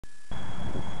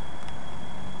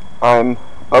I'm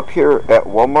up here at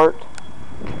Walmart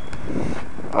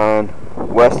on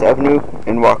West Avenue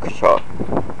in Waukesha.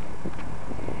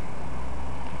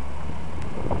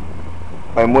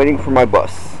 I'm waiting for my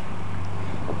bus.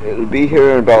 It'll be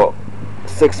here in about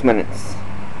 6 minutes.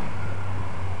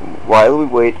 While we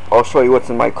wait, I'll show you what's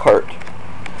in my cart.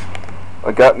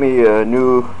 I got me a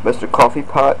new Mr. Coffee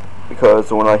pot because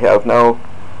the one I have now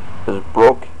is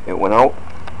broke. It went out.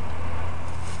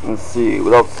 Let's see,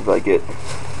 what else did I get?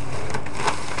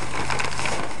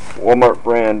 Walmart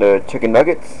brand chicken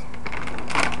nuggets.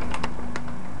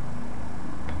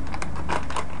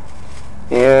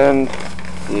 And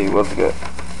let's see, what else I got?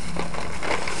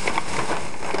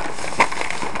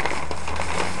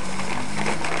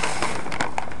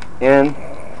 And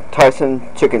Tyson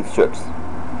chicken strips.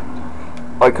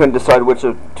 I couldn't decide which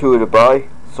of two to buy,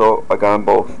 so I got them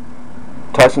both.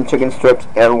 Tyson chicken strips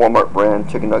and Walmart brand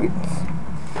chicken nuggets.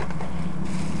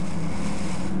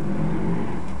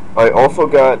 I also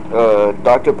got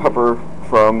Dr. Pepper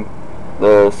from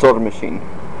the soda machine.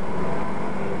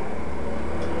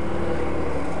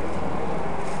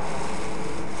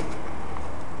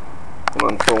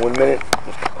 Hold on for 1 minute.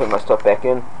 Just put my stuff back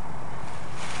in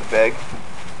the bag.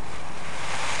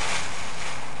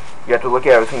 You have to look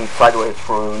at everything sideways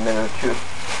for a minute or two.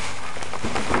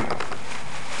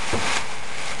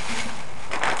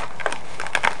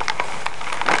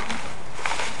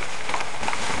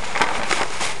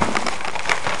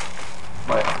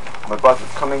 My bus is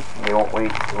coming, and they won't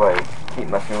wait, so I keep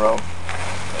messing around.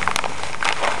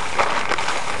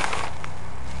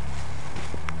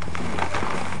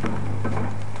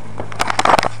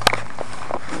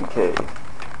 Okay,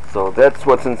 so that's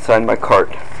what's inside my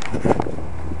cart.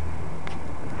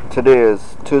 Today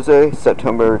is Tuesday,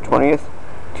 September 20th,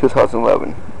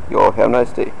 2011. You all have a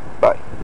nice day.